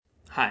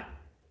Hi,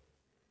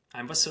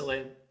 I'm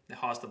Vasily, the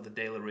host of the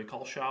Daily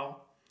Recall Show.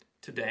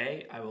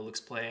 Today I will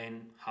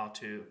explain how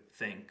to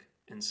think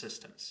in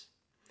systems.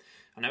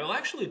 And I will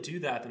actually do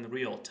that in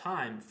real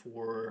time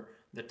for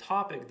the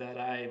topic that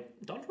I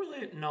don't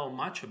really know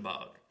much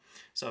about.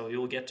 So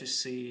you'll get to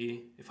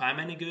see if I'm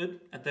any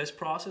good at this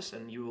process,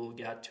 and you will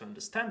get to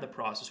understand the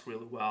process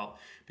really well,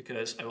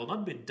 because I will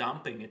not be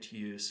dumping at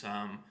you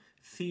some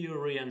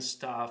theory and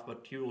stuff,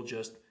 but you will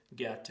just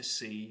get to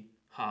see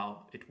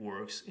how it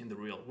works in the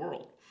real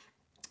world.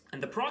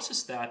 And the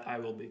process that I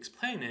will be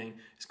explaining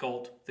is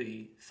called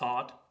the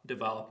thought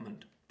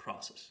development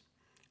process.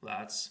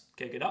 Let's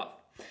kick it off.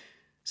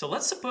 So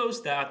let's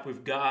suppose that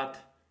we've got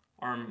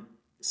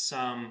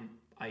some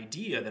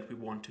idea that we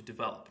want to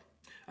develop.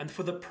 And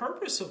for the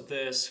purpose of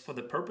this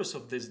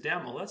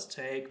demo, let's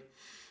take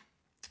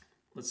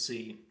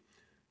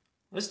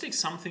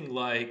something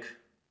like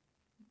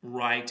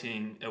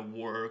writing a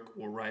work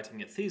or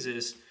writing a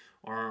thesis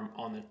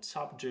on a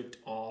subject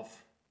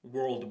of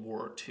World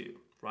War II,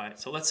 right?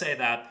 So let's say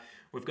that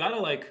we've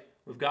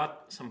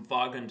got some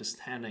vague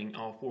understanding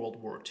of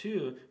World War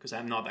II, because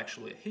I'm not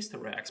actually a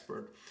history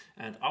expert,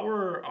 and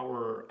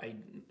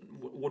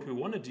what we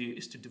want to do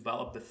is to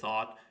develop the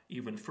thought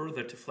even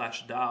further, to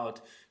flesh it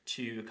out,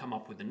 to come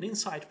up with an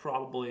insight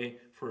probably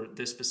for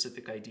this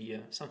specific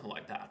idea, something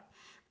like that.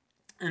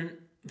 And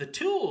the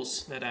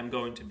tools that I'm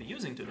going to be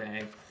using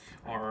today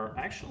are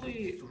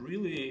actually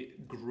really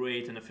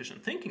great and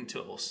efficient thinking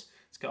tools.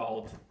 It's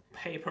called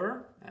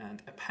paper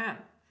and a pen.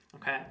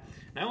 Okay,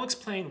 now I'll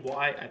explain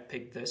why I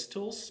picked this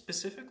tool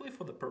specifically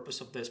for the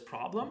purpose of this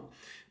problem,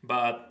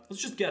 but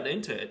let's just get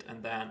into it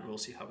and then we'll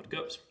see how it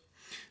goes.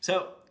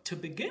 So to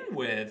begin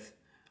with,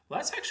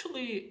 let me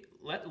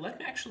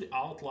actually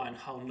outline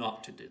how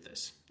not to do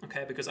this,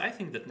 okay? Because I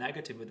think that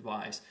negative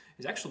advice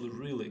is actually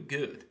really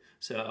good.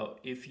 So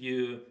if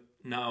you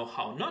know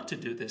how not to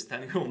do this,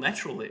 then you'll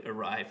naturally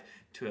arrive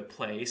to a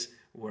place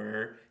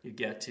where you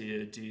get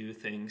to do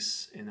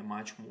things in a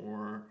much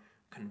more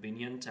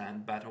convenient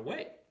and better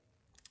way.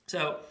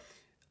 So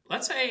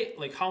let's say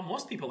how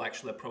most people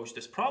actually approach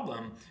this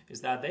problem is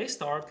that they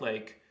start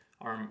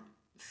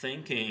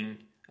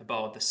thinking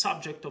about the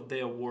subject of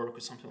their work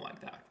or something like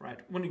that, right?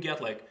 When you get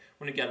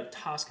a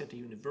task at the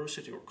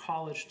university or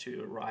college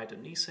to write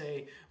an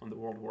essay on the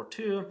World War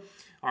II,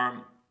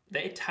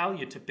 they tell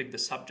you to pick the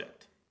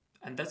subject.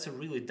 And that's a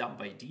really dumb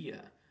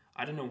idea.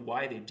 I don't know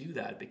why they do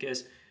that,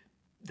 because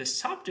the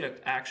subject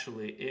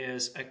actually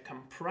is a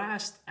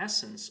compressed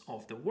essence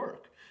of the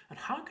work. And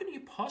how can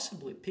you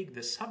possibly pick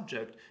the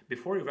subject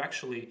before you've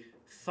actually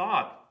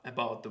thought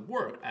about the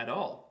work at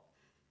all?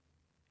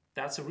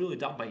 That's a really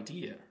dumb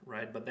idea,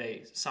 right? But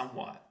they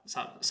somewhat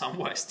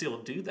still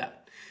do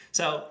that.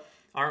 So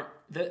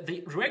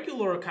the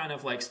regular kind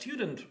of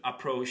student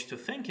approach to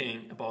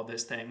thinking about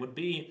this thing would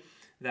be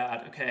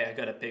that, okay, I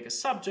gotta pick a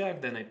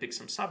subject, then I pick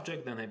some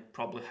subject, then I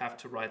probably have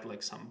to write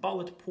some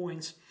bullet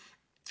points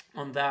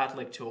on that,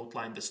 to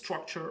outline the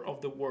structure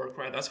of the work,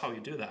 right? That's how you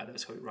do that.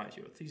 That's how you write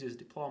your thesis,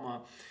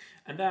 diploma.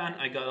 And then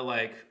I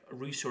gotta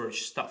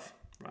research stuff,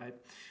 right?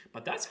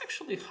 But that's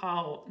actually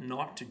how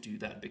not to do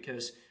that,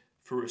 because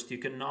first, you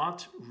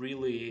cannot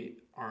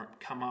really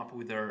come up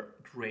with a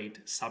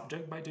great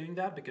subject by doing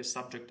that, because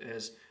subject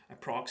is a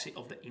proxy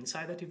of the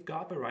insight that you've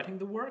got by writing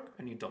the work,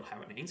 and you don't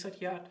have any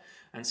insight yet.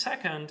 And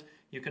second,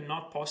 you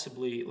cannot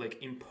possibly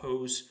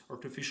impose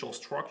artificial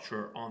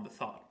structure on the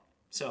thought.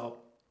 So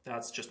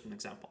that's just an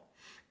example.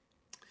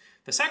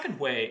 The second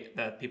way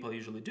that people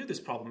usually do this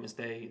problem is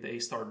they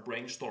start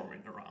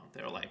brainstorming around.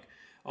 They're like,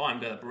 oh, I'm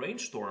going to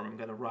brainstorm, I'm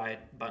going to write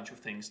a bunch of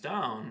things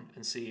down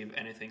and see if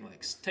anything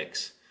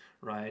sticks,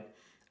 right?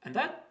 And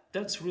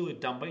that's really a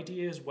dumb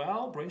idea as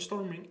well.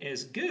 Brainstorming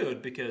is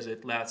good because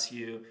it lets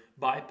you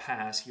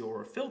bypass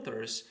your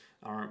filters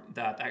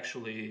that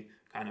actually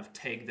kind of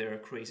take their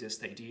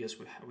craziest ideas,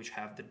 which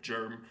have the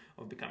germ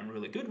of becoming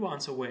really good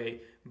ones, away.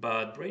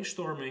 But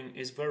brainstorming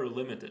is very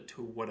limited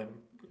to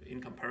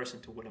in comparison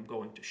to what I'm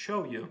going to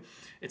show you.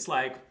 It's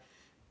like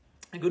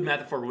a good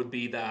metaphor would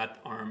be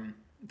that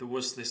there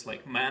was this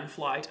man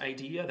flight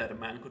idea, that a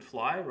man could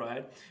fly,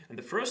 right? And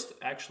the first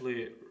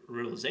actually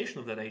realization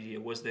of that idea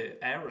was the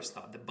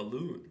aerostat, the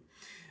balloon.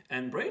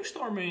 And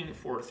brainstorming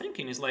for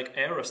thinking is like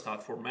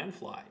aerostat for man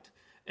flight.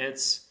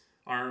 It's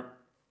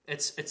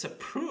a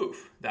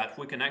proof that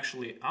we can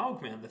actually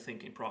augment the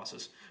thinking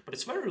process, but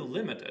it's very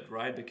limited,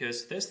 right?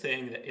 Because this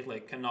thing,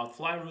 it cannot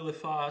fly really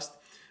fast.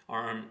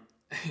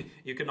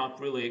 You cannot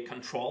really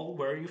control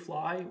where you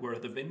fly, where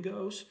the wind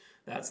goes.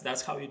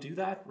 That's how you do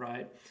that,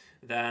 right?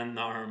 Then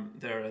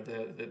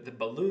the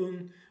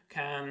balloon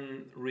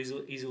can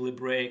easily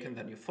break and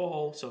then you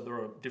fall. So there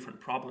are different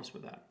problems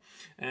with that.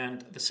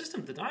 And the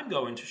system that I'm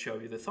going to show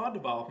you, the thought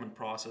development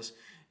process,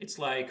 it's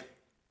more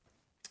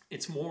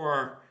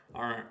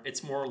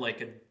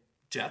like a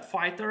jet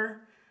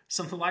fighter,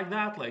 something like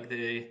that. Like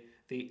the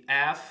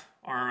F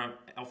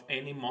of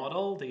any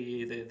model, the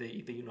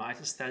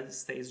United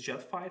States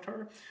jet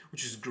fighter,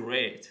 which is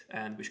great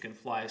and which can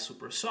fly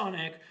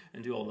supersonic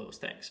and do all those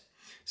things.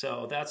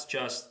 So that's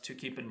just to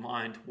keep in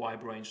mind why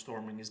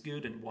brainstorming is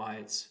good and why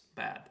it's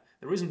bad.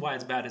 The reason why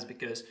it's bad is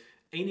because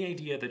any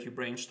idea that you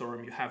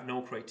brainstorm, you have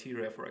no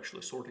criteria for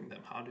actually sorting them.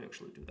 How do you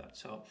actually do that?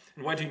 So,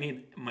 and why do you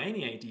need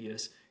many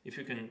ideas if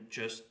you can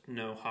just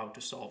know how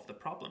to solve the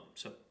problem?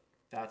 So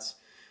that's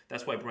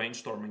why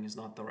brainstorming is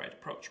not the right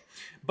approach.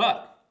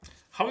 But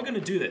how are we going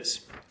to do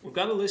this? We've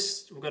got a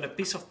list, we've got a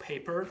piece of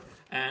paper,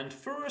 and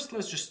first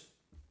let's just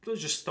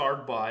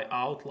start by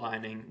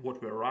outlining what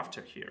we're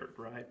after here,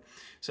 right?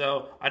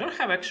 So I don't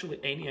have actually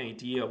any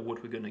idea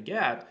what we're going to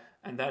get,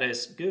 and that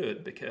is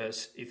good,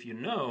 because if you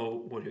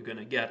know what you're going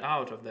to get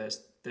out of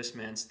this, this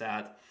means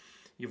that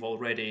you've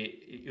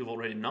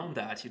already known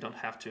that. You don't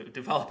have to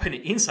develop any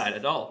insight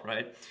at all,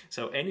 right?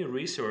 So any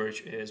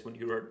research is when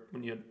you're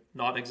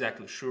not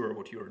exactly sure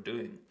what you're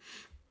doing.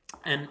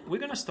 And we're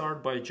going to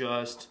start by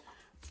just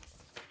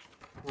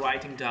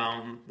writing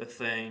down the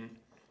thing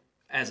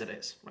as it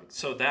is, right?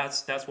 So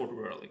that's what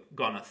we're really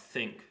gonna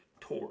think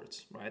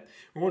towards, right?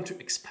 We want to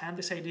expand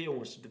this idea, we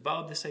want to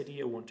develop this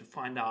idea, we want to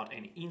find out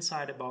any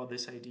insight about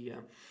this idea.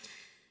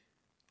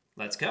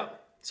 Let's go.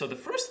 So the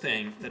first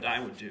thing that I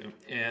would do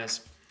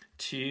is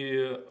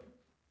to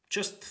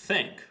just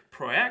think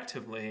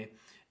proactively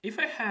if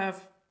I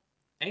have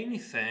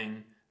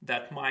anything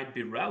that might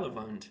be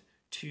relevant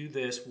to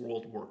this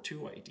World War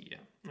II idea,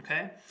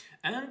 okay?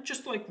 And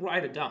just like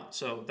write it down.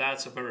 So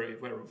that's a very,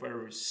 very,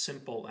 very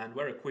simple and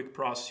very quick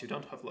process. You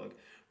don't have like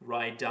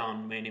write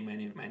down many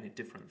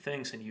different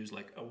things and use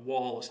like a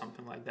wall or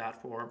something like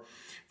that for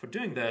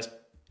doing this.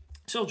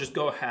 So I'll just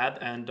go ahead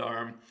and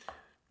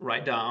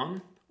write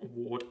down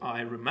what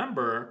I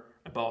remember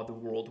about the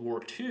World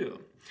War II.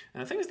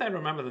 And the thing is that I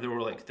remember that there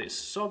were like these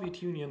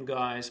Soviet Union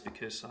guys,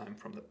 because I'm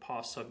from the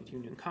post-Soviet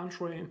Union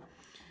country.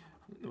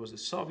 There was the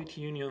Soviet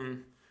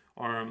Union,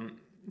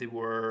 they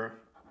were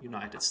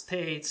United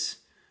States,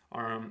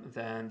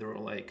 then there were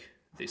like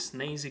these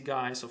Nazi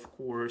guys, of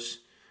course,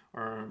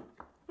 there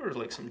were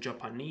like some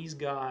Japanese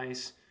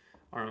guys,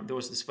 there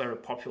was this very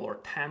popular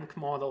tank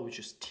model, which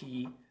is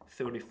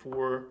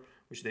T-34,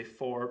 which they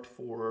fought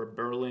for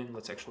Berlin.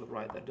 Let's actually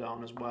write that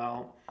down as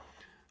well.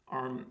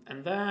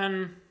 And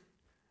then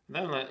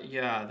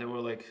yeah, there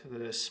were like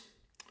this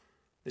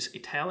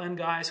Italian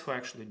guys who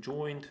actually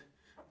joined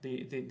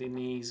the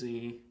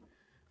Nazi,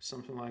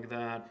 something like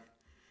that.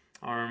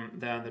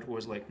 Then it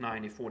was like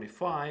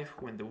 1945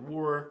 when the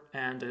war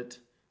ended,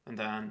 and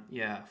then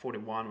yeah,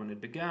 41 when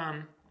it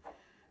began,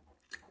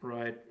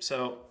 right?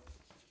 So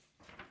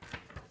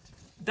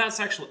that's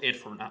actually it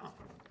for now.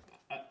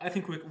 I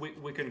think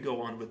we can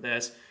go on with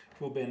this.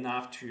 It will be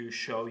enough to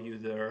show you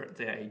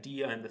the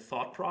idea and the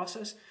thought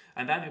process,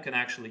 and then you can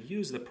actually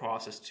use the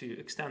process to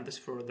extend this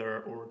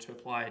further or to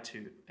apply it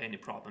to any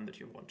problem that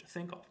you want to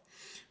think of.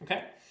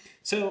 Okay,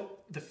 so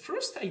the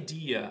first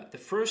idea, the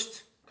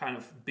first kind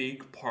of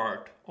big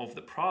part of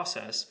the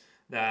process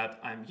that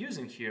I'm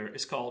using here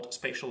is called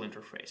spatial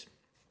interface.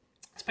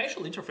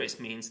 Spatial interface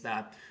means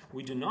that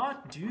we do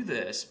not do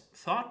this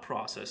thought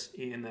process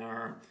in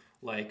a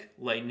like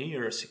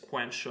linear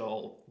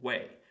sequential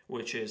way,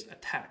 which is a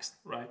text,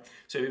 right?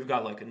 So you've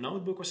got like a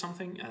notebook or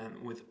something and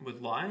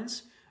with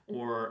lines,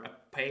 or a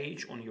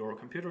page on your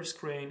computer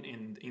screen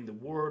in the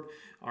Word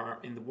or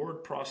in the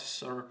word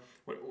processor.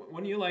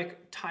 When you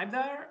like type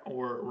there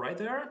or write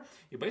there,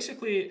 you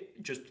basically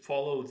just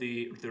follow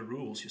the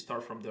rules. You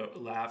start from the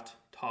left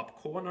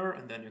top corner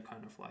and then you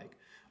kind of like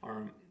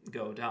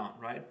go down,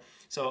 right?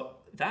 So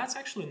that's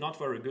actually not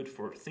very good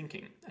for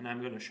thinking, and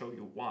I'm going to show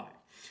you why.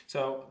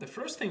 So the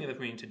first thing that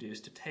we need to do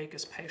is to take a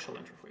spatial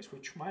interface,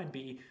 which might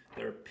be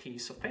their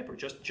piece of paper,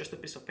 just a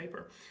piece of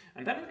paper.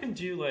 And then we can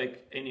do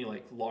like any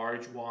like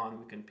large one,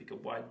 we can pick a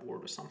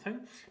whiteboard or something,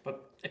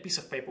 but a piece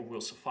of paper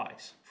will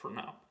suffice for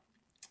now.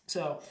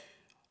 So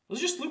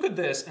let's just look at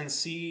this and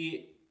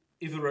see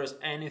if there is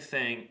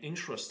anything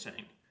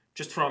interesting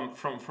just from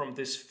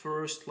this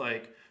first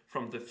like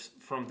from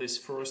this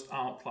first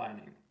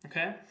outlining.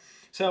 Okay,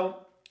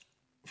 so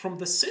from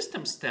the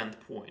system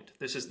standpoint,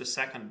 this is the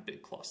second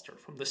big cluster.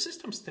 From the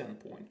system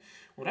standpoint,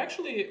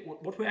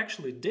 what we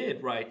actually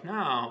did right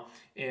now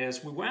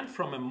is we went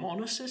from a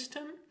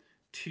monosystem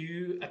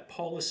to a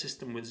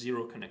polysystem with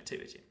zero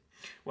connectivity.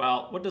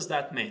 Well, what does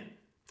that mean?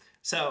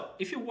 So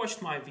if you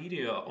watched my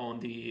video on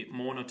the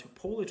mono to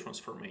poly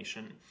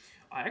transformation,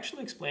 I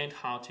actually explained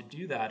how to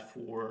do that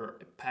for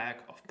a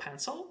pack of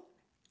pencil.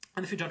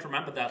 And if you don't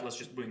remember that, let's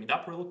just bring it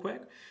up real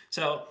quick.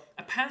 So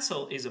a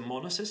pencil is a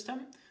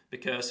monosystem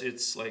because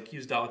it's like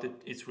used out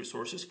its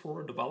resources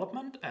for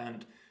development,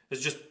 and it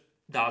just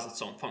does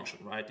its own function,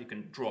 right? You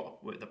can draw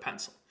with a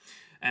pencil.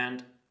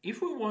 And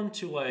if we want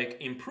to like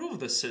improve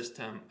the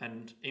system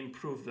and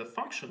improve the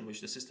function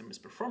which the system is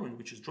performing,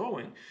 which is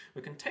drawing,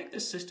 we can take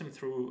this system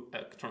through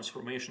a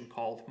transformation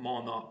called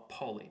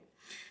mono-poly.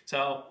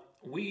 So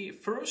we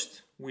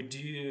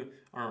do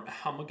our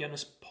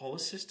homogeneous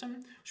polysystem,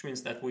 which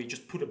means that we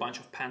just put a bunch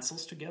of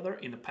pencils together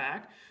in a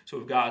pack. So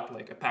we've got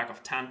like a pack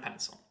of 10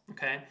 pencil,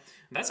 okay?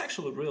 And that's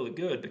actually really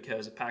good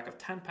because a pack of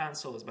 10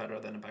 pencil is better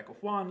than a pack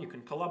of 1. You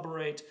can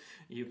collaborate,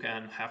 you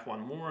can have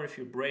one more if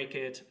you break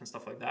it and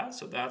stuff like that.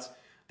 So that's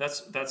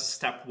That's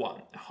step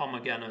one, a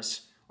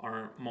homogeneous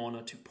or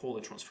mono to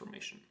poly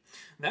transformation.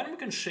 Then we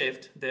can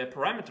shift the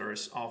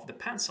parameters of the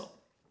pencil.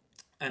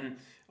 And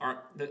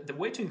the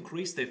way to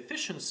increase the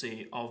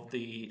efficiency of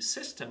the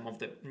system, of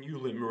the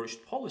newly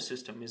merged poly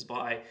system, is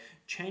by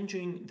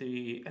changing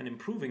and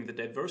improving the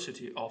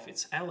diversity of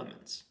its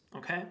elements.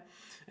 Okay?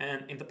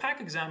 And in the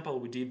pack example,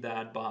 we did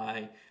that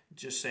by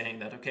just saying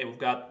that, okay, we've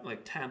got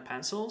like 10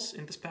 pencils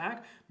in this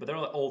pack, but they're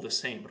all the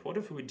same. But what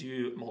if we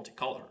do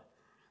multicolor?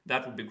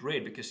 That would be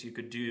great because you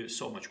could do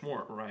so much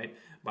more, right?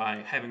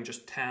 By having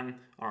just 10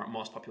 our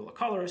most popular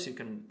colors, you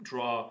can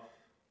draw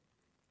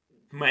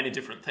many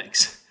different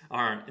things,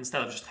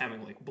 instead of just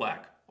having like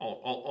black,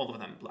 all of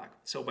them black.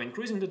 So by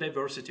increasing the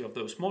diversity of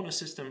those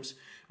monosystems,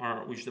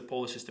 which the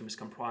poly system is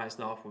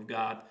comprised of, we've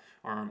got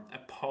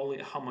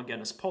a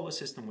homogeneous poly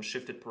system with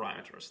shifted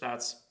parameters.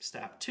 That's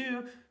step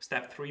 2.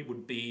 Step 3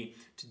 would be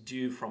to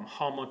do from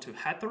homo to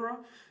hetero,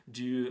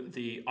 do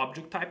the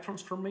object type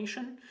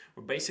transformation,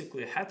 where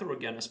basically a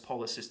heterogeneous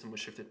poly system with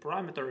shifted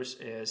parameters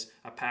is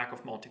a pack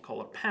of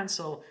multicolor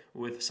pencil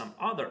with some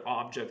other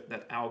object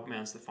that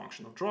augments the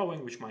function of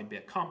drawing, which might be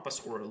a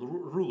compass or a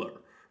ruler,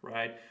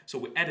 right? So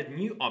we added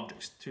new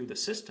objects to the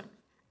system.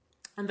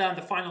 And then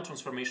the final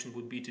transformation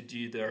would be to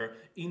do their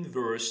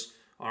inverse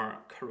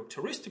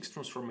characteristics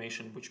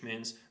transformation, which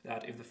means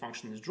that if the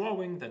function is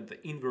drawing, then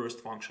the inverse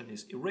function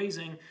is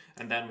erasing,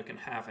 and then we can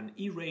have an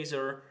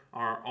eraser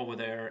over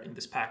there in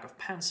this pack of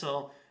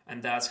pencil,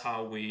 and that's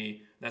how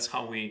we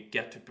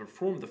get to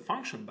perform the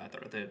function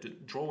better, the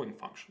drawing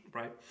function,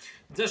 right?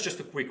 That's just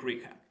a quick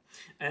recap.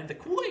 And the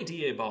cool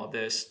idea about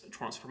this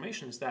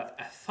transformation is that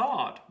a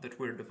thought that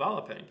we're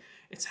developing,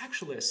 it's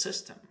actually a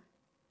system.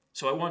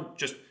 So I want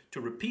just to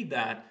repeat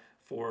that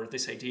for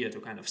this idea to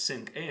kind of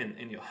sink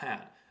in your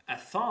head. A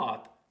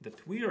thought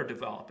that we are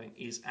developing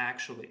is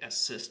actually a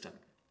system,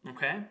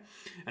 okay?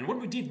 And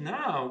what we did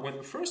now, when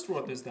I first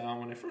wrote this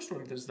down,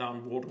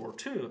 World War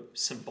II,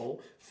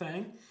 simple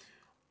thing,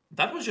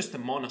 that was just a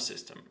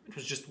monosystem. It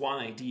was just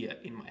one idea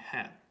in my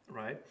head,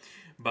 right?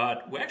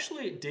 But we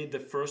actually did the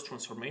first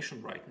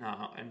transformation right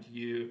now, and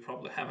you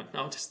probably haven't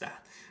noticed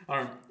that.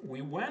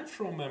 We went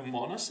from a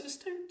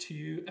monosystem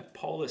to a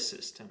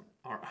polysystem,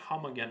 or a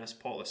homogeneous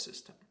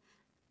polysystem.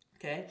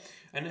 Okay,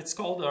 and it's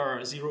called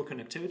our zero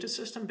connectivity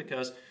system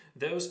because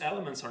those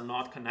elements are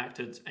not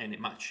connected any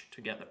much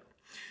together.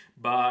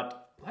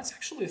 But let's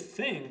actually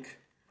think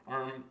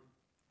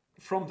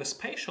from the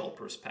spatial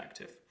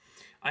perspective.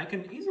 I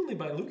can easily,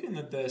 by looking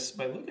at this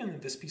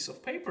piece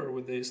of paper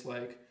with these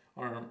like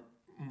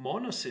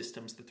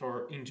monosystems that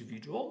are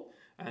individual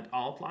and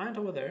outlined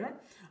over there,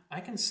 I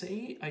can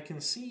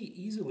see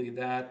easily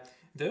that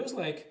those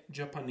like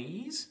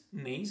Japanese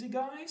Nazi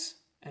guys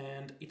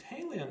and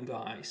Italian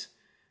guys,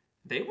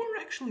 they were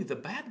actually the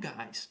bad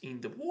guys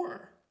in the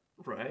war,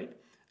 right?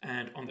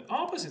 And on the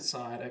opposite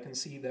side, I can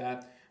see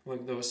that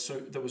like there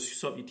was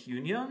Soviet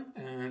Union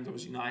and there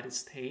was United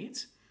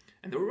States,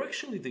 and they were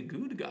actually the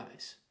good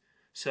guys.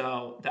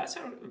 So that's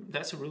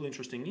a really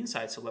interesting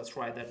insight. So let's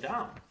write that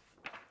down.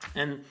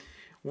 And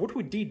what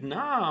we did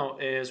now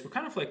is we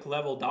kind of like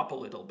leveled up a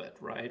little bit,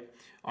 right?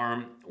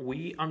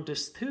 We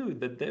understood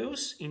that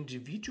those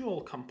individual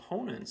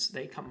components,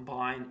 they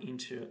combine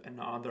into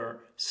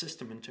another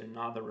system, into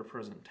another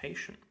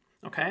representation,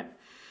 okay?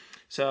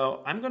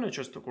 So I'm going to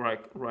just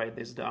write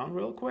this down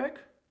real quick.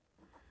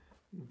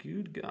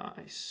 Good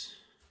guys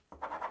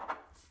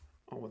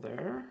over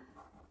there.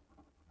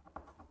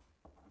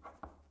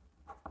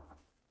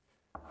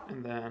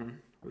 And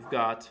then we've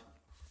got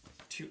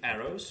two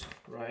arrows,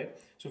 right?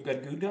 So we've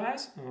got good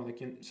guys,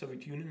 like in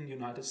Soviet Union and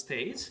United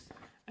States.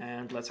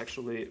 And let's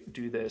actually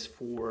do this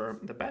for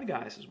the bad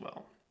guys as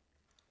well.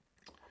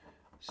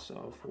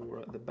 So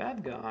for the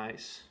bad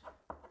guys,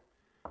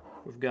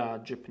 we've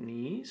got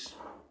Japanese,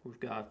 we've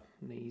got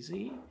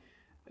Nazi,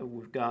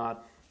 we've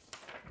got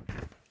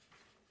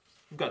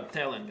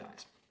Italian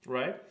guys,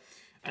 right?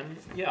 And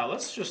yeah,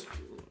 let's just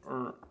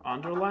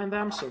underline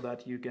them so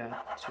that you get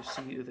to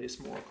see this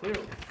more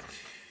clearly.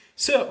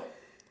 So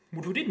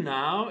what we did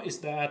now is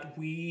that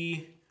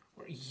we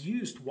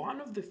used one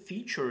of the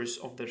features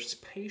of the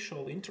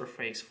spatial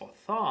interface for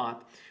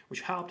thought,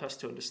 which helped us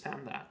to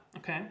understand that,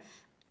 okay?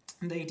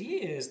 And the idea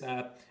is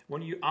that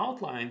when you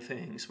outline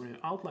things, when you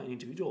outline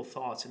individual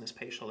thoughts in a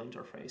spatial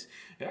interface,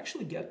 you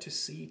actually get to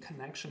see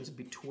connections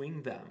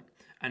between them,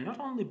 and not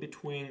only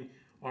between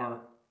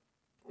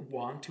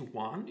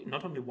one-to-one,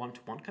 not only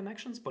one-to-one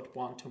connections, but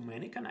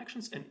one-to-many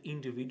connections and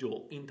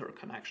individual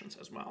interconnections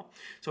as well.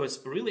 So it's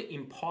really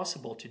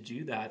impossible to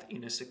do that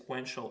in a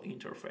sequential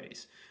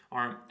interface.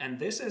 And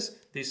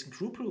this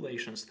group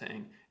relations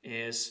thing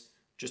is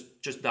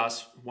just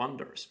does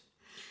wonders.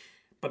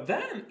 But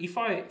then, if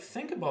I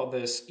think about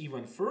this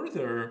even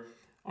further,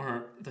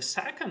 the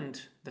second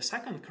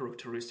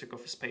characteristic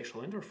of a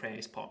spatial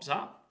interface pops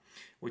up,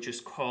 which is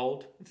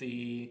called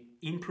the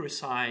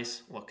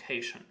imprecise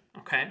location.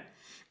 Okay,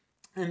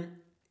 and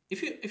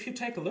if you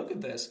take a look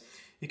at this,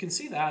 you can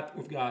see that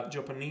we've got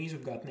Japanese,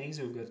 we've got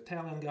Nazi, we've got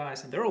Italian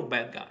guys, and they're all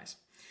bad guys.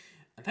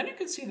 And then you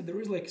can see that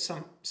there is like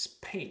some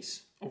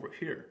space over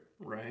here,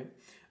 right?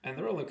 And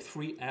there are like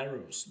three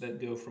arrows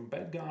that go from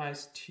bad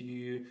guys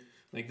to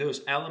like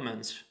those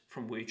elements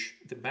from which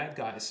the bad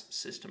guys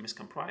system is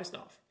comprised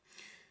of.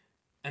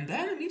 And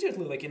then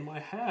immediately, like in my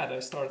head, I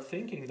start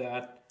thinking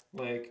that,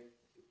 like,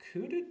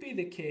 could it be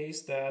the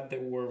case that there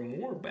were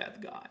more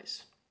bad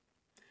guys?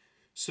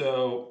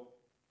 So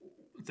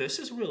this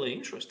is really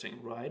interesting,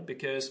 right?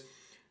 Because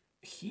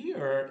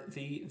here,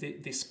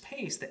 the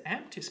space, the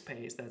empty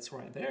space that's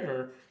right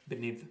there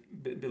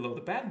below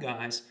the bad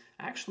guys,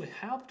 actually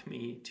helped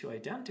me to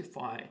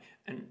identify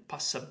a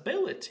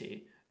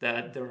possibility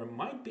that there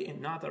might be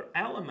another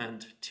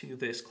element to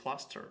this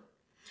cluster.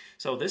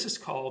 So this is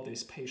called the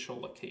spatial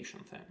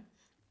location thing,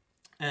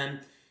 and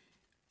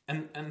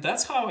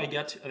that's how I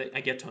get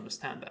to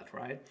understand that,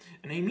 right?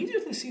 And I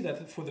immediately see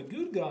that for the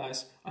good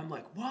guys, I'm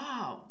like,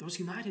 wow, those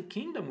United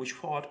Kingdom which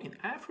fought in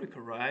Africa,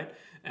 right,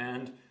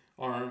 and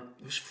or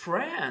those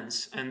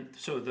France, and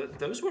so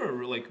those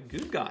were like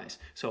good guys.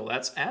 So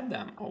let's add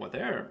them over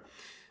there.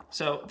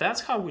 So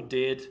that's how we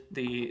did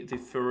the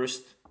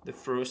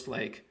first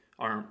like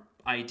our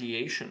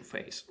ideation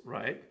phase,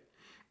 right?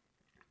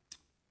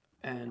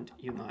 And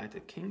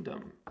United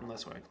Kingdom,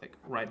 unless I like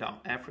write down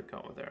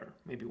Africa over there,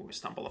 maybe we'll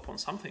stumble upon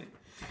something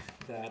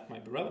that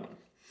might be relevant.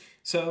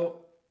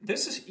 So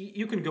this is,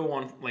 you can go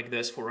on like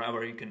this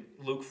forever. You can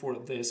look for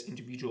these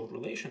individual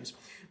relations.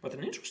 But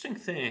an interesting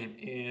thing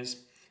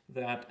is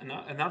that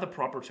another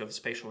property of the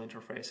spatial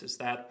interface is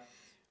that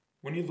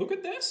when you look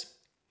at this,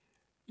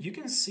 you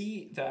can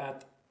see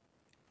that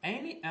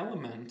any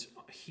element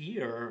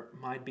here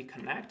might be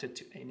connected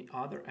to any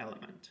other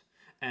element.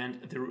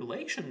 And the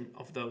relation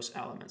of those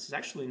elements is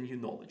actually a new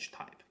knowledge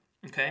type.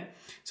 Okay?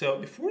 So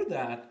before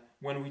that,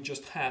 when we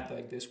just had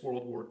like this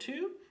World War II,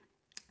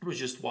 it was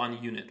just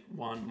one unit,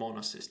 one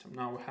monosystem.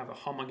 Now we have a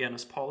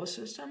homogeneous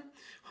polysystem.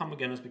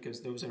 Homogeneous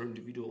because those are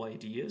individual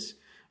ideas,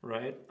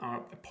 right?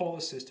 A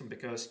polysystem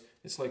because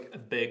it's like a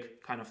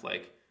big kind of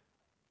like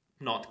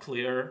not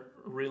clear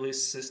really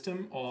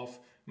system of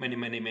many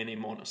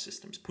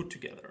monosystems put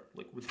together,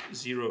 like with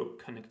zero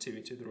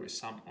connectivity. There is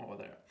some over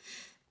there.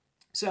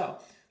 So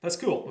that's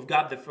cool. We've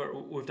done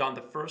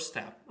the first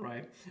step,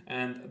 right?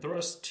 And there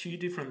are two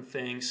different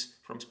things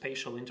from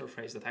spatial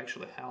interface that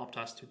actually helped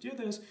us to do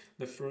this.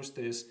 The first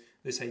is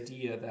this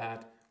idea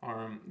that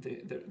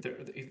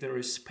if there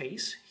is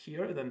space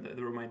here, then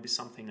there might be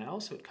something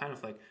else. So it kind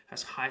of like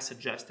has high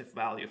suggestive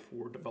value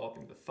for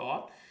developing the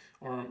thought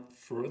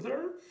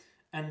further.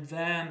 And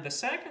then the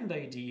second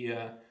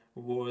idea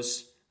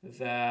was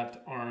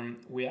that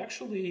we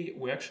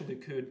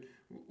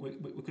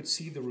could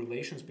see the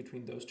relations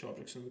between those two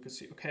objects, and we could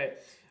see, okay,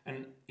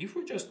 and if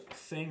we just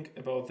think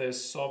about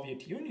this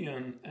Soviet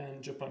Union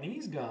and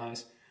Japanese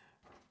guys,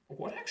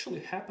 what actually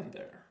happened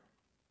there?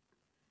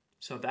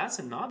 So that's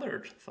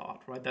another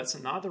thought, right? That's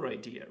another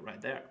idea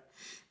right there.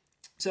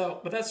 So,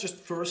 but that's just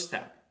first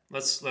step.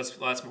 Let's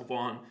move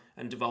on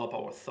and develop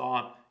our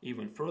thought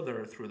even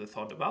further through the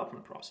thought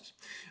development process.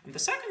 And the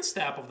second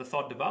step of the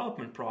thought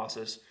development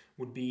process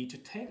would be to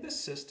take the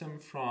system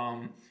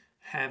from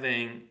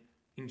having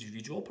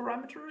individual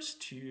parameters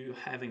to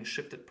having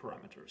shifted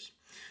parameters.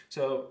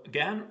 So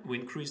again, we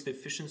increase the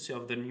efficiency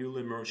of the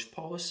newly merged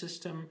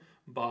polysystem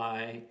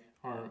by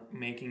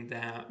making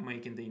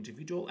the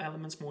individual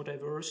elements more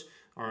diverse.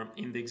 Or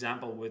in the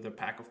example with a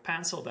pack of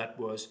pencil, that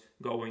was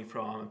going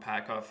from a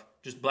pack of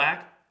just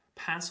black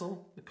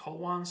pencil, the cool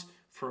ones,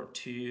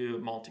 to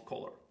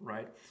multicolor,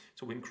 right?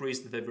 So we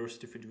increased the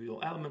diversity of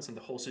individual elements and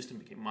the whole system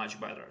became much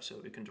better. So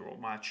we can draw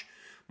much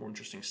more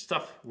interesting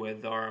stuff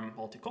with our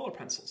multicolor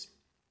pencils.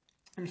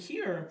 And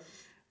here,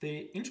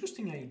 the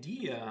interesting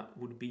idea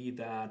would be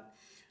that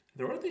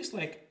there are these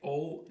like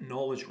all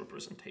knowledge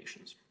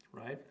representations,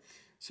 right?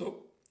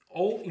 So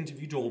all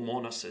individual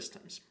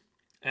monosystems.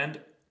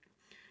 And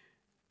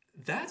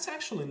that's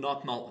actually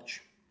not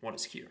knowledge, what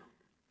is here.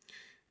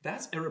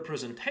 That's a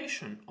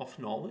representation of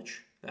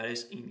knowledge that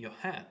is in your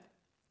head,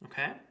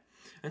 okay?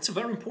 And it's a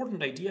very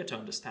important idea to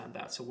understand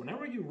that. So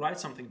whenever you write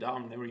something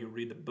down, whenever you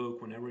read a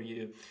book, whenever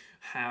you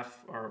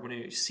whenever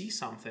you see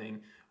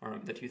something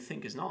that you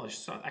think is knowledge,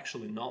 it's not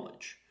actually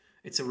knowledge.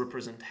 It's a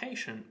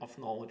representation of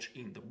knowledge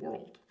in the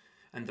world.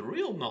 And the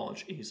real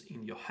knowledge is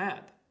in your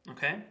head,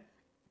 okay?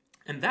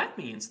 And that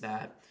means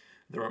that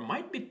there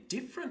might be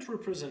different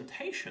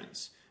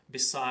representations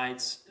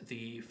besides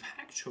the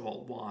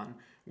factual one,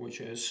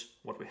 which is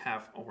what we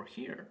have over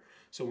here.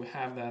 So we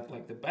have that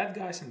like the bad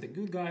guys and the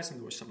good guys, and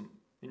there was some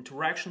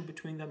interaction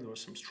between them, there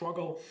was some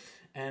struggle,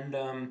 and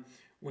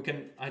we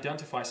can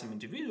identify some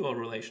individual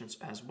relations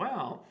as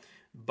well,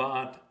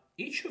 but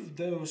each of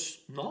those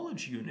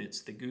knowledge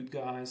units, the good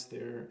guys,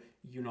 the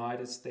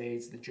United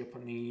States, the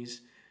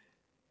Japanese,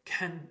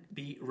 can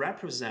be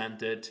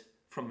represented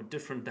from a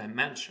different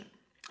dimension.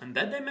 And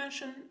that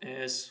dimension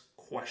is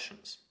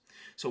questions.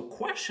 So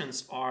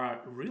questions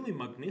are really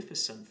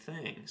magnificent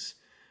things.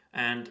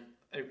 And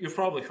you've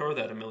probably heard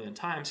that a million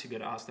times. You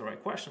get asked the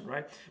right question,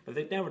 right? But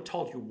they never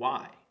told you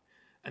why.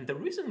 And the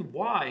reason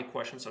why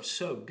questions are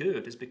so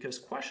good is because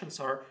questions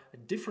are a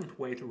different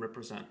way to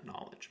represent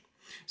knowledge.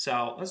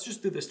 So let's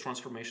just do this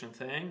transformation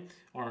thing,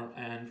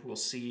 and we'll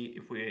see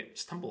if we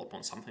stumble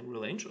upon something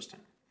really interesting.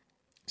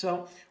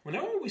 So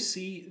whenever we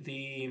see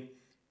the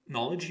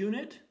knowledge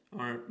unit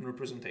or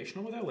representation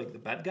over there, like the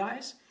bad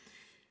guys,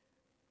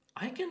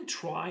 I can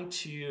try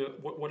to,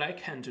 what I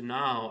can do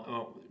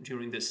now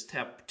during this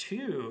step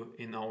 2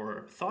 in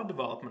our thought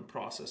development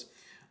process,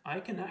 I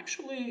can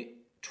actually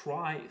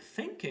try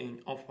thinking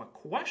of a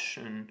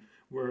question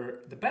where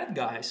the bad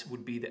guys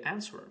would be the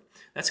answer.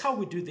 That's how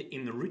we do the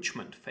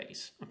enrichment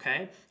phase,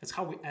 okay? That's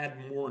how we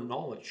add more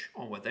knowledge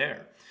over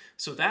there.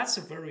 So that's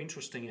a very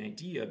interesting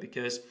idea,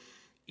 because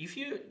if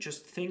you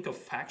just think of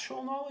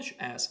factual knowledge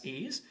as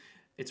is,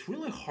 it's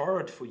really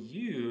hard for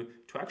you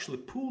to actually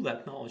pull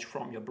that knowledge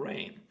from your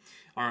brain.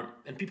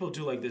 And people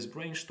do like this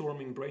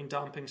brainstorming, brain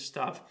dumping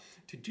stuff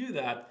to do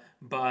that,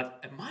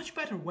 but a much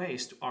better way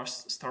is to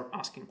start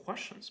asking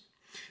questions.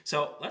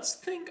 So let's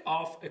think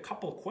of a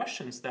couple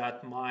questions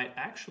that might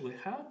actually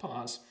help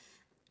us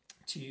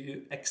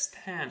to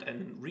extend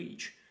and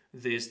enrich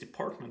this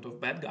department of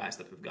bad guys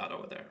that we've got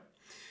over there.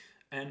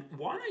 And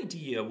one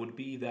idea would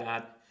be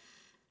that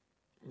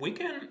we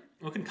can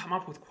come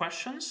up with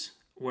questions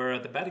where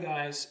the bad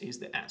guys is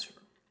the answer,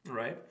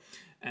 right?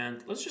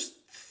 And let's just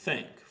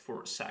think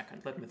for a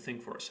second. Let me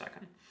think for a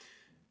second.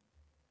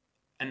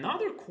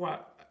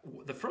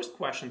 The first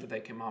question that they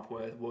came up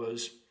with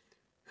was,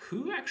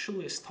 who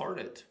actually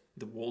started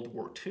the World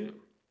War II?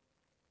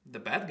 The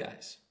bad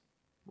guys,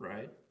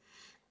 right?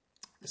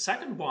 The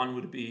second one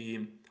would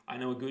be, I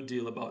know a good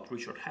deal about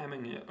Richard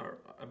Hamming, or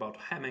about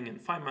Hamming and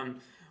Feynman,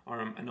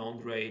 and all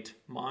great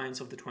minds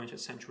of the 20th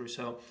century.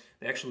 So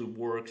they actually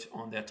worked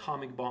on the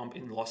atomic bomb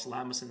in Los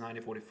Alamos in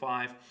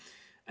 1945.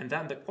 And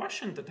then the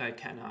question that I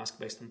can ask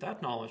based on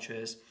that knowledge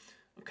is,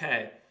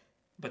 okay,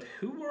 but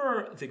who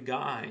were the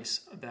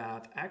guys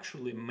that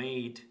actually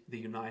made the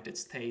United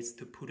States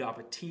to put up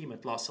a team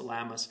at Los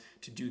Alamos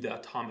to do the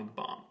atomic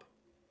bomb?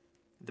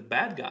 The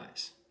bad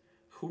guys.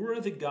 Who were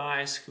the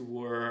guys who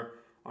were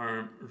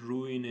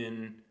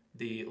ruining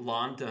the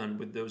London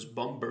with those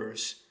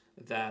bombers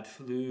that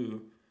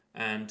flew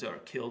and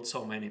killed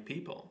so many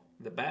people?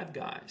 The bad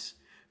guys.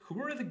 Who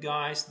were the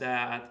guys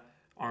that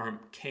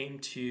came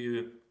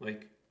to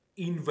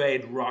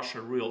invade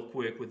Russia real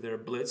quick with their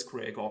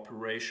Blitzkrieg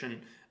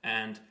operation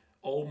and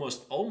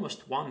almost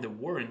won the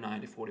war in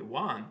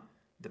 1941?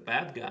 The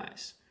bad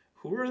guys.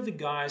 Who were the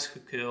guys who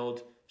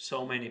killed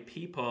so many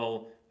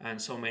people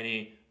and so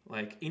many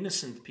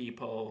innocent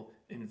people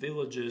in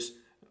villages?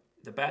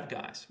 The bad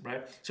guys,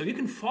 right? So you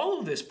can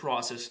follow this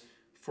process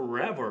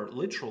forever,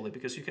 literally,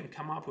 because you can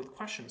come up with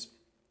questions.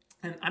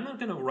 And I'm not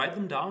going to write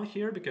them down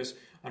here because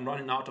I'm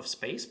running out of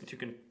space, but you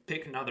can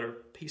pick another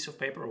piece of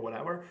paper or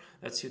whatever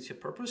that suits your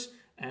purpose,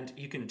 and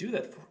you can do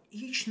that for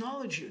each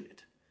knowledge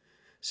unit.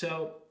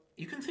 So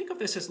you can think of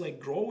this as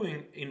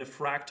growing in a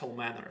fractal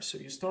manner. So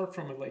you start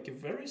from a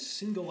very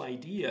single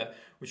idea,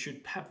 which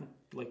you have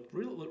what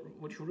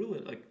you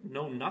really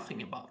know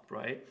nothing about,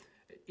 right?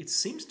 It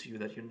seems to you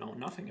that you know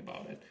nothing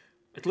about it.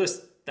 At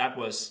least that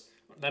was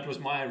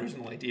my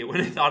original idea when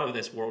I thought of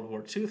this World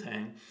War II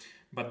thing.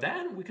 But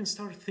then we can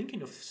start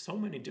thinking of so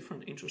many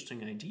different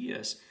interesting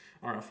ideas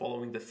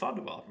following the thought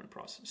development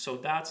process. So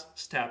that's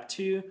step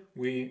 2.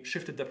 We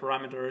shifted the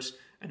parameters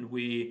and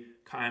we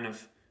kind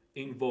of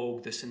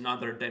invoked this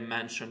another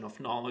dimension of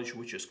knowledge,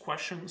 which is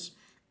questions.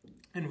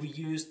 And we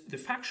used the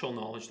factual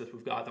knowledge that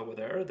we've got over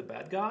there, the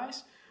bad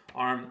guys,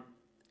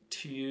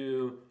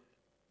 to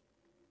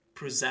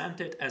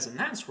present it as an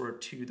answer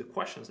to the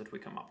questions that we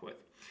come up with.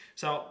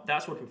 So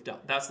that's what we've done.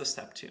 That's the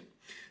step 2.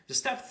 The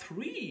step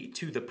 3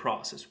 to the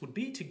process would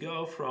be to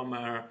go from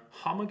a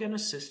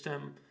homogeneous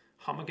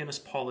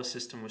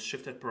polysystem with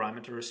shifted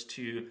parameters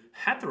to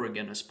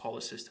heterogeneous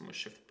polysystem with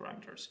shifted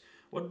parameters.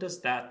 What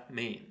does that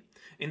mean?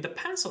 In the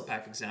pencil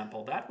pack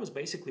example, that was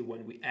basically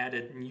when we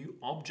added new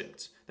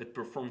objects that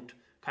performed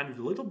kind of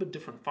a little bit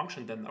different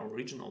function than the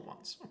original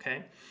ones,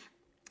 okay?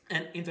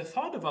 And in the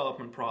thought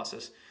development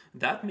process,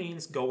 that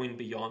means going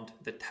beyond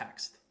the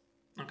text,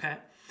 okay?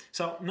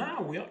 So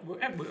now we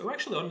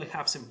actually only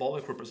have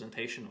symbolic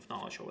representation of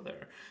knowledge over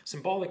there.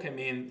 Symbolic, I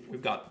mean,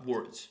 we've got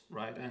words,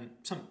 right? And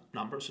some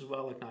numbers as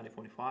well, like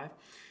 1945.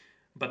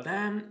 But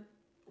then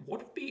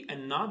what would be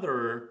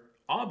another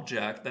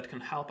object that can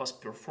help us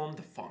perform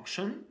the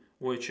function,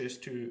 which is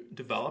to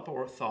develop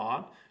our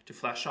thought, to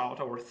flesh out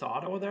our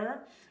thought over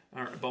there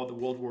about the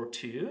World War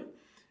II?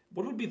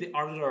 What would be the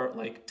other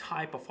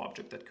type of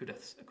object that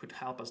could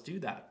help us do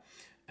that?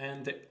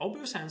 And the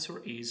obvious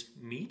answer is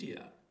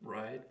media,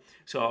 right?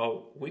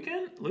 So we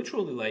can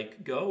literally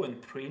go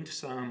and print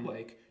some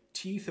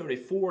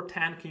T-34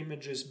 tank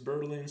images,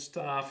 Berlin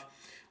stuff,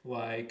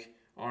 I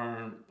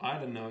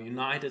don't know,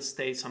 United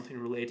States, something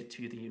related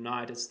to the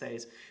United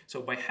States.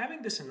 So by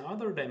having this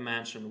another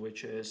dimension,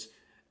 which is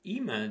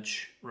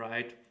image,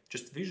 right?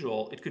 Just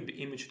visual, it could be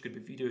image, it could be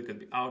video, it could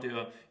be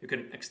audio. You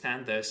can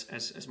extend this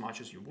as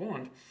much as you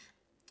want.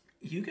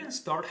 You can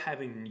start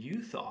having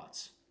new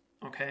thoughts,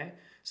 okay?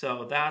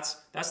 So that's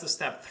the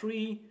step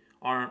 3.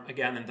 Or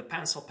again, in the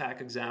pencil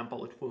pack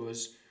example, it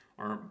was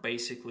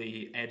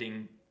basically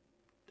adding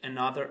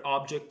another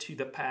object to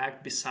the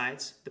pack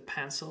besides the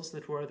pencils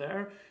that were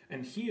there.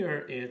 And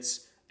here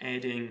it's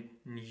adding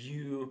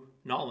new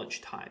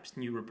knowledge types,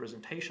 new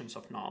representations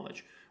of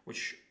knowledge,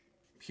 which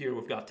here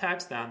we've got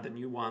text, then the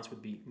new ones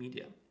would be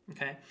media.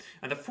 Okay,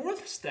 and the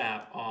fourth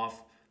step of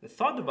the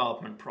thought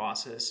development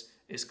process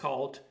is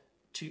called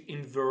to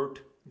invert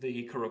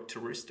the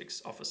characteristics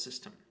of a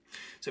system.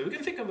 So we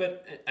can think of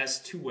it as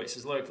two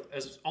ways.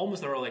 As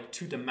almost there are like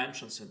two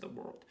dimensions in the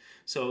world.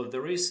 So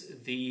there is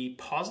the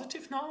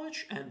positive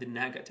knowledge and the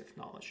negative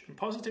knowledge. And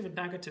positive and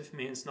negative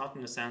means not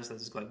in the sense that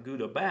it's like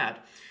good or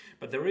bad,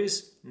 but there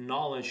is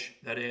knowledge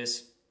that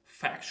is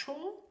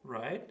factual,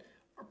 right?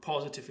 Or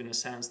positive in the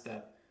sense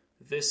that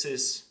this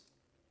is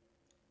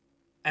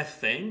a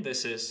thing,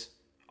 this is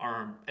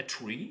a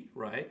tree,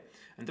 right?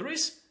 And there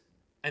is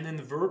an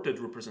inverted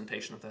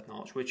representation of that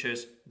knowledge, which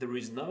is there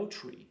is no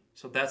tree.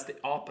 So that's the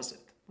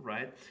opposite,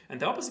 right? And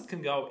the opposite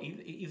can go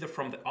either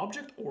from the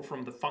object or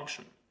from the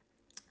function.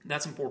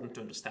 That's important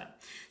to understand.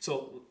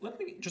 So let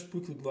me just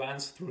quickly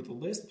glance through the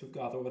list that we've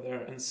got over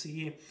there and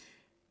see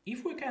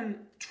if we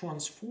can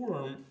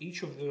transform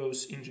each of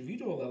those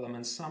individual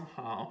elements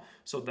somehow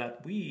so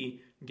that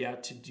we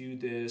get to do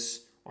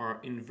this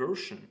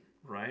inversion,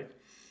 right?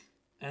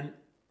 And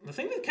the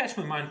thing that catch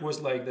my mind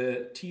was like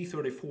the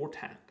T-34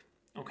 tank,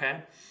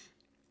 okay?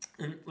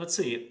 And let's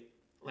see,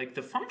 like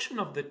the function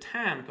of the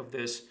tank, of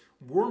this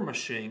war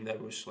machine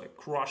that was like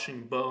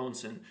crushing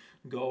bones and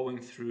going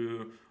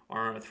through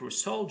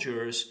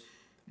soldiers,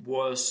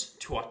 was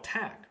to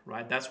attack,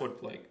 right? That's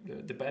what like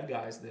the bad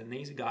guys, the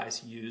Nazi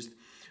guys used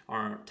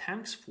our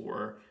tanks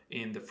for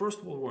in the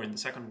First World War and the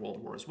Second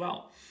World War as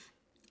well.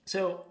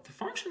 So the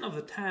function of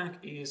the tank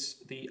is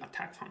the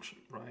attack function,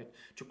 right?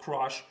 To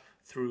crush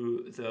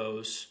through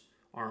those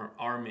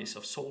armies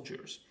of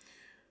soldiers.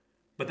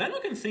 But then we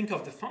can think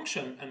of the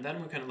function, and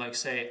then we can like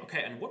say,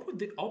 okay, and what would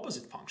the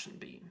opposite function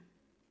be?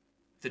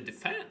 The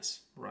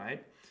defense,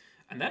 right?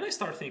 And then I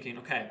start thinking,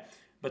 okay,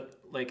 but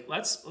like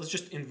let's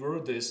just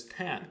invert this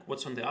tank.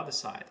 What's on the other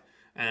side?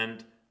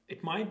 And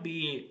it might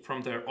be,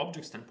 from their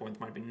object standpoint,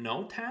 might be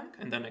no tank,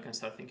 and then I can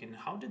start thinking,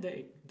 how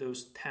did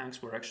those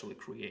tanks were actually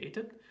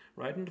created,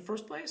 right, in the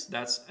first place?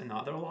 That's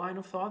another line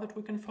of thought that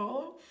we can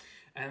follow.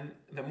 And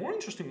the more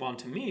interesting one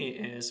to me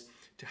is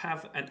to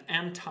have an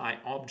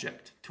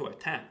anti-object to a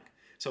tank.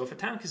 So if a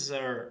tank is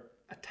an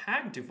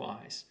attack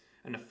device,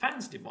 an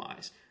offense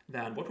device,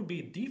 then what would be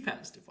a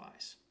defense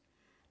device?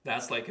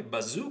 That's like a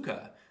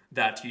bazooka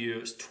that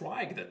you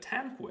strike the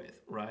tank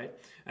with, right?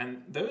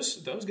 And those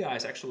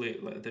guys actually,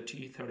 the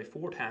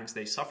T-34 tanks,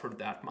 they suffered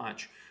that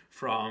much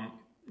from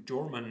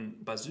German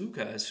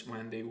bazookas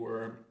when they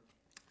were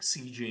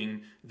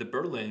sieging the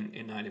Berlin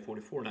in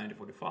 1944,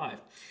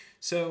 1945.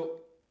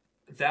 So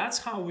that's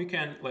how we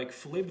can like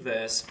flip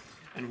this,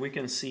 and we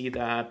can see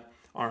that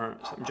so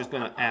I'm just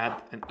going to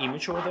add an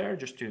image over there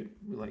just to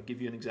like give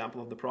you an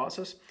example of the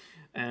process.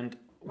 And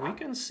we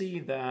can see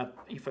that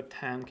if a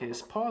tank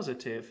is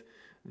positive,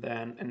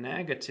 then a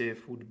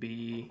negative would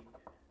be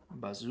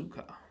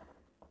bazooka.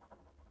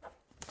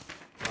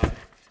 Right.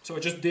 So I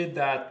just did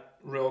that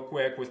real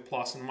quick with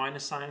plus and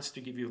minus signs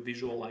to give you a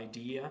visual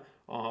idea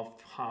of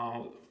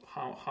how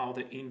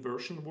the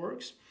inversion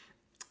works.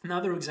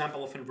 Another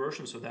example of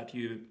inversion, so that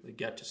you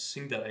get to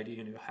sink that idea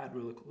in your head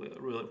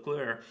really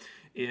clear,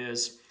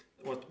 is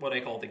what I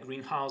call the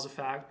greenhouse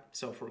effect.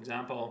 So for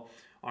example,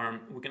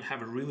 we can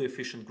have a really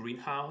efficient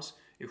greenhouse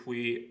if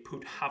we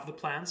put half the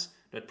plants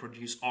that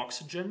produce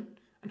oxygen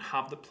and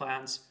half the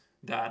plants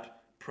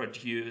that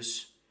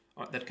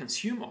that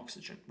consume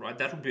oxygen, right?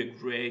 That would be a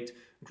great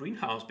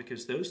greenhouse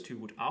because those two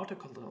would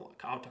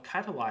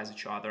auto-catalyze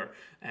each other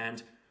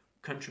and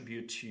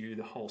contribute to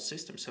the whole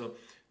system. So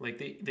like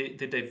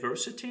the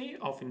diversity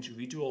of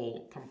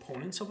individual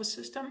components of a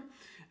system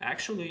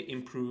actually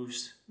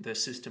improves the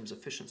system's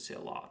efficiency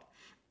a lot.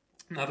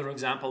 Another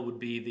example would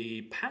be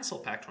the pencil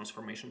pack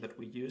transformation that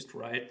we used,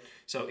 right?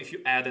 So if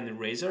you add an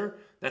eraser,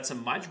 that's a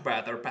much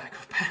better pack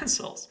of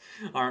pencils,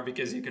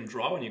 because you can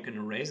draw and you can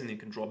erase and you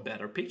can draw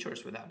better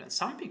pictures with that. And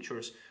some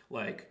pictures,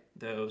 like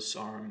those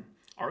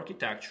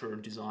architecture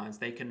designs,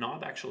 they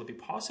cannot actually be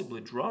possibly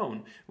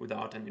drawn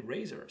without an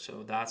eraser.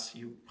 So that's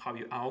how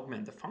you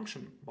augment the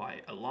function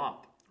by a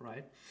lot,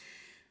 right?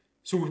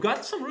 So we've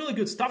got some really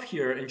good stuff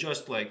here in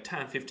just like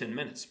 10-15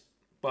 minutes.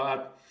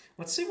 But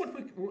let's see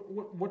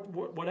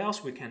what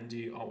else we can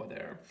do over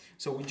there.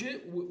 So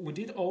we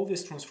did all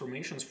these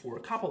transformations for a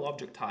couple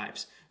object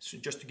types. So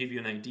just to give you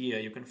an idea,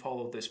 you can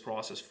follow this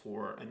process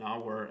for an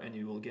hour and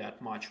you will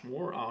get much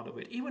more out of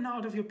it, even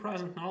out of your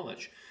present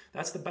knowledge.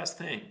 That's the best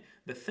thing.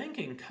 The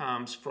thinking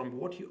comes from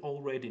what you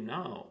already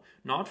know,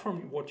 not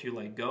from what you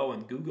like go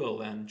and Google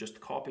and just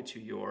copy to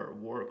your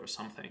work or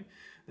something.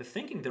 The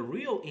thinking, the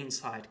real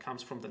insight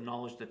comes from the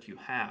knowledge that you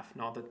have,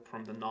 not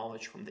from the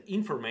knowledge, from the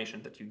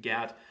information that you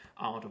get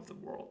out of the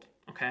world,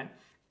 okay?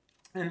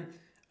 And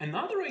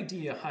Another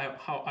idea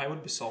how I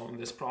would be solving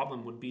this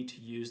problem would be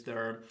to use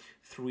their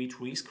 3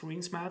 tree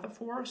screens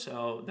metaphor.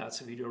 So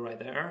that's a video right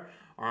there.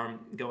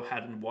 Go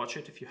ahead and watch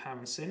it if you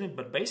haven't seen it.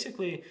 But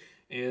basically,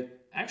 it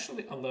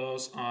actually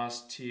allows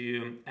us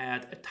to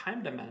add a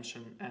time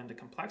dimension and a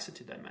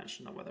complexity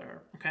dimension over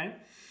there, okay?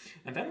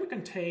 And then we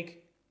can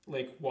take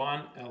like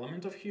one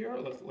element of here,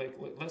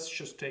 let's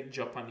just take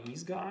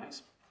Japanese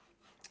guys.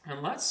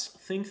 And let's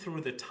think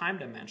through the time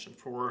dimension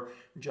for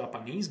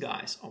Japanese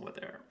guys over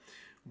there.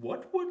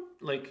 What would,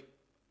 like,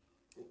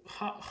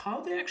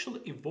 how they actually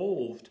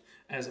evolved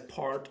as a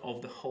part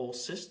of the whole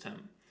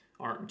system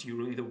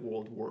during the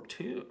World War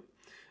II.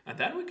 And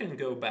then we can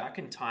go back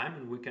in time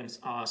and we can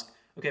ask,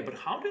 okay, but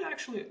how did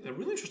actually, the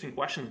really interesting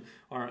question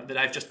that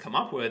I've just come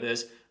up with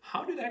is,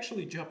 how did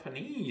actually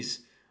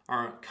Japanese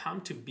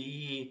come to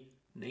be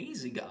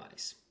Nazi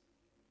guys?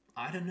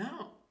 I don't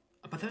know.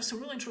 But that's a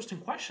really interesting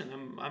question.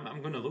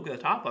 I'm going to look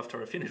that up after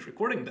I finish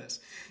recording this.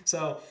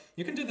 So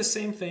you can do the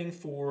same thing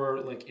for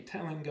like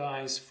Italian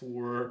guys.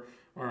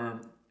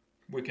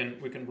 We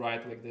can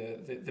write like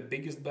the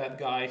biggest bad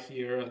guy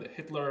here, the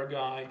Hitler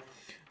guy,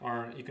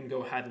 or you can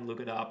go ahead and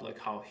look it up, like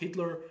how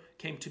Hitler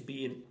came to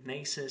be a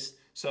Nazist.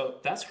 So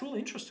that's really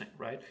interesting,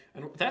 right?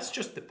 And that's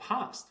just the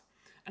past.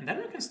 And then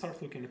we can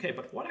start looking, okay,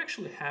 but what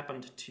actually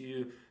happened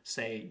to,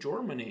 say,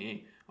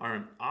 Germany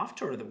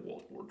after the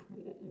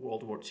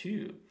World War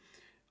II?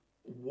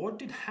 What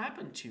did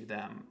happen to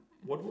them?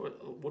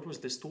 What was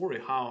the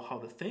story? How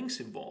the things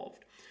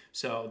evolved?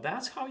 So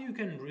that's how you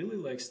can really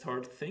like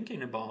start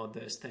thinking about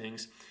these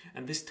things.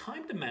 And this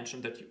time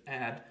dimension that you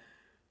add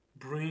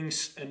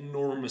brings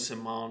enormous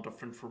amount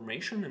of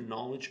information and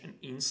knowledge and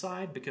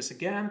insight, because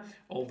again,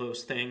 all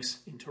those things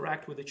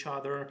interact with each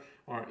other,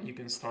 or you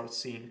can start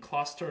seeing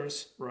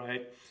clusters,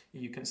 right?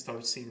 You can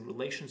start seeing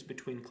relations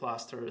between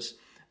clusters,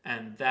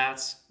 and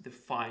that's the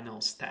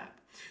final step.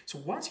 So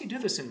once you do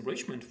this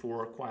enrichment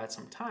for quite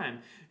some time,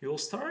 you'll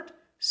start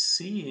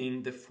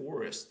seeing the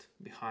forest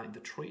behind the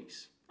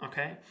trees,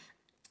 okay?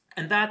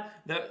 And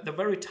that the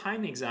very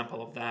tiny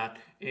example of that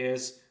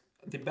is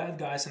the bad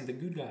guys and the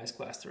good guys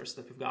clusters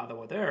that we've got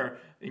over there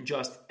in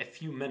just a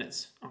few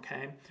minutes,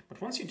 okay? But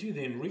once you do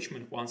the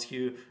enrichment, once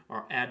you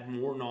add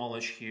more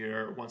knowledge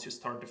here, once you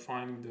start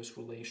defining those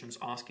relations,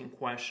 asking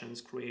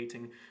questions,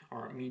 creating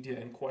media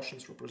and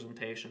questions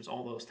representations,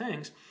 all those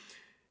things,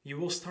 you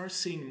will start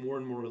seeing more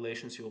and more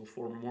relations. You will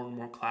form more and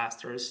more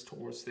clusters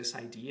towards this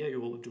idea.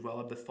 You will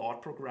develop the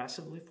thought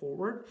progressively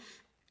forward.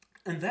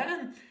 And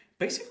then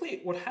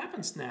basically what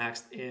happens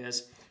next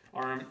is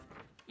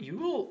you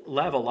will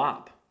level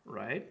up,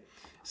 right?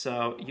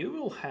 So you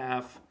will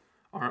have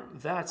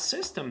that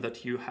system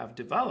that you have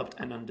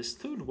developed and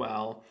understood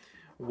well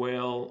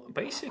will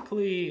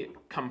basically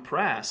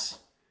compress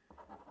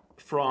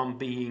from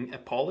being a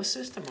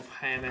polysystem of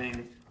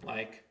having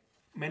like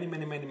many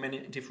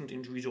different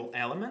individual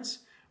elements,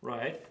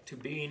 right, to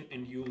being a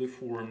newly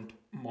formed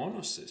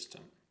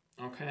monosystem,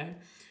 okay?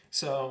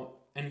 So,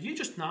 and you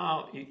just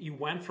now, you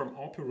went from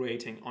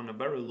operating on a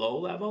very low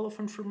level of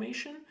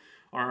information,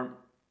 or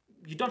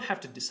you don't have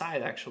to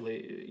decide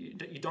actually,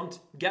 you don't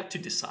get to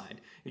decide.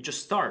 You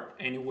just start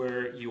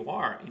anywhere you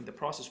are in the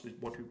process with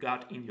what you've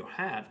got in your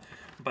head.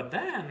 But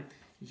then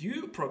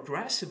you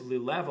progressively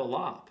level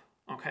up.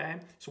 Okay,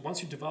 so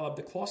once you develop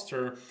the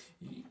cluster,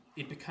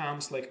 it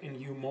becomes like a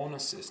new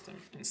monosystem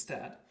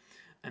instead.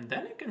 And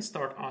then you can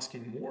start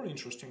asking more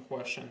interesting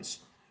questions.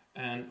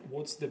 And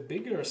what's the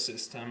bigger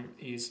system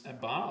is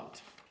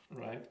about,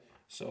 right?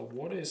 So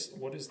what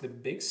is the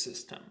big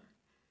system?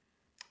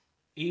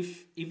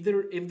 If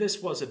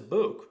this was a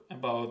book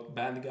about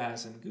bad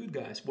guys and good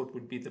guys, what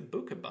would be the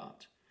book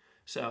about?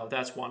 So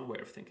that's one way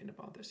of thinking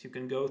about this. You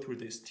can go through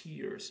these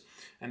tiers,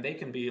 and they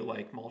can be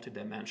like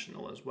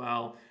multidimensional as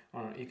well.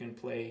 You can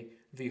play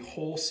the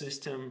whole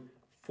system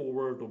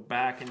forward or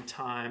back in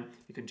time.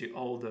 You can do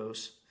all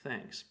those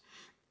things.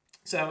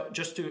 So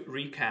just to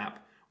recap,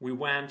 we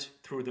went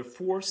through the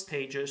 4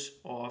 stages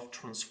of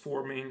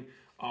transforming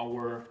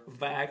our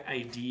vague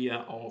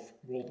idea of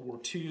World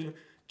War II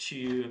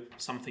to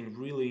something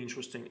really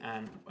interesting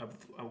and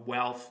a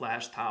well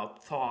fleshed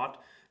out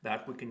thought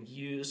that we can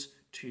use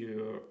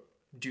to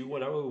do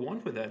whatever we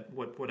want with it,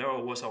 whatever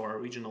was our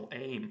original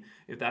aim.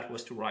 If that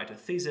was to write a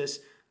thesis,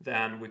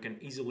 then we can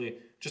easily,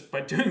 just by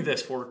doing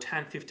this for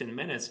 10-15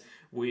 minutes,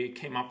 we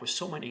came up with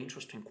so many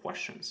interesting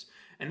questions.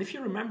 And if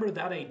you remember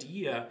that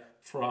idea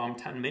from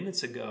 10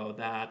 minutes ago,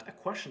 that a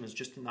question is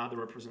just another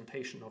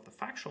representation of the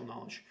factual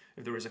knowledge.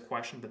 If there is a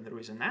question, then there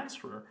is an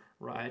answer,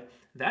 right?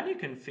 Then you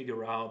can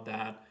figure out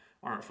that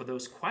for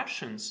those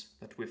questions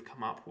that we've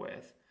come up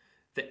with,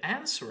 the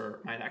answer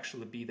might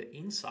actually be the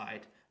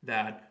insight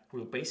that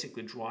will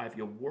basically drive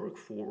your work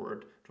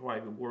forward,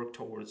 drive your work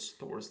towards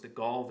the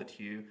goal that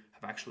you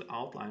have actually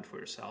outlined for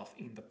yourself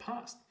in the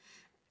past.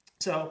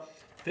 So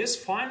this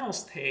final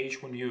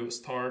stage,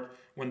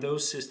 when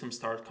those systems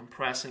start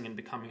compressing and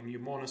becoming new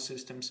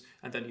monosystems,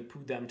 and then you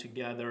put them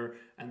together,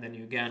 and then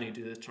you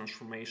do the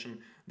transformation,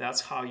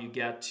 that's how you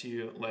get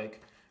to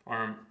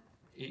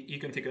you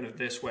can think of it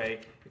this way.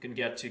 You can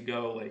get to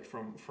go like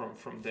from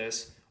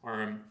this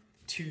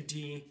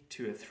 2D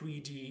to a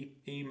 3D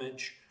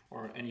image,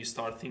 and you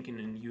start thinking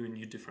in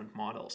new different models.